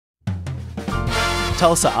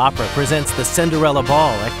Tulsa Opera presents the Cinderella Ball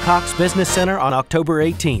at Cox Business Center on October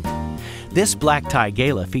 18th. This black tie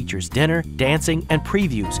gala features dinner, dancing, and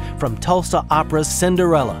previews from Tulsa Opera's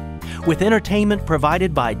Cinderella, with entertainment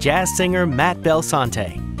provided by jazz singer Matt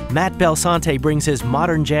Belsante. Matt Belsante brings his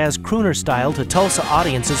modern jazz crooner style to Tulsa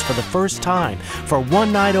audiences for the first time for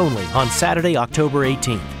one night only on Saturday, October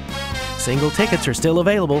 18th. Single tickets are still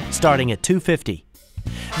available, starting at $250.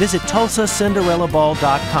 Visit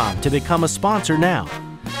TulsaCinderellaBall.com to become a sponsor now.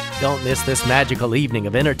 Don't miss this magical evening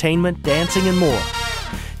of entertainment, dancing, and more.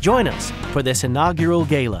 Join us for this inaugural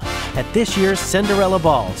gala at this year's Cinderella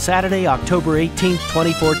Ball, Saturday, October 18,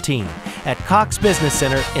 2014, at Cox Business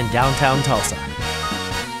Center in downtown Tulsa.